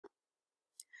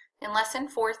In Lesson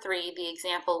 4.3, the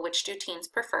example, which do teens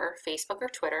prefer, Facebook or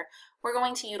Twitter, we're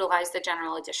going to utilize the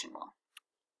general addition rule.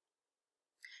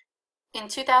 In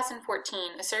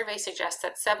 2014, a survey suggests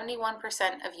that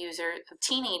 71% of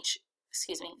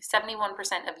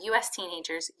US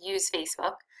teenagers use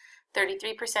Facebook,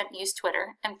 33% use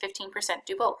Twitter, and 15%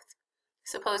 do both.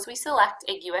 Suppose we select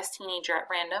a US teenager at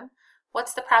random.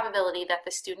 What's the probability that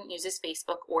the student uses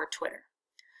Facebook or Twitter?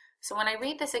 So when I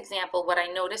read this example, what I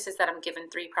notice is that I'm given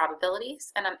 3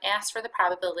 probabilities, and I'm asked for the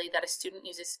probability that a student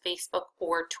uses Facebook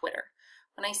or Twitter.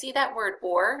 When I see that word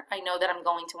 "or," I know that I'm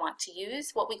going to want to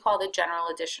use what we call the general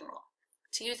addition rule.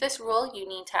 To use this rule, you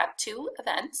need to have 2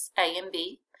 events, A and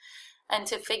B, and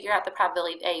to figure out the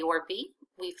probability of A or B,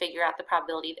 we figure out the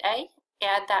probability of A,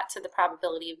 add that to the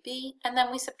probability of B, and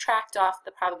then we subtract off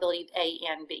the probability of A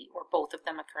and B, or both of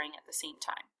them occurring at the same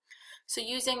time. So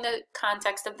using the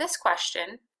context of this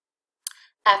question,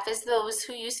 F is those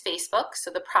who use Facebook,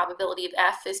 so the probability of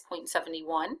F is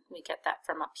 0.71. We get that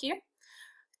from up here.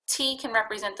 T can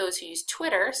represent those who use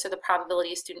Twitter, so the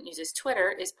probability a student uses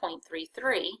Twitter is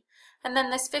 0.33. And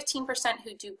then this 15%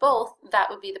 who do both,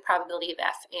 that would be the probability of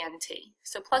F and T.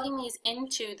 So plugging these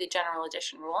into the general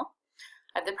addition rule,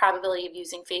 I have the probability of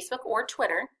using Facebook or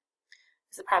Twitter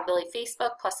is the probability of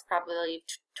Facebook plus the probability of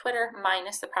Twitter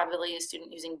minus the probability of the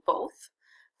student using both.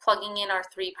 Plugging in our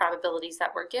 3 probabilities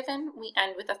that were given, we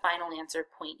end with a final answer of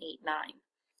 0.89.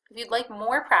 If you'd like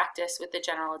more practice with the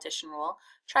general addition rule,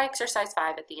 try exercise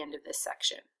 5 at the end of this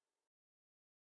section.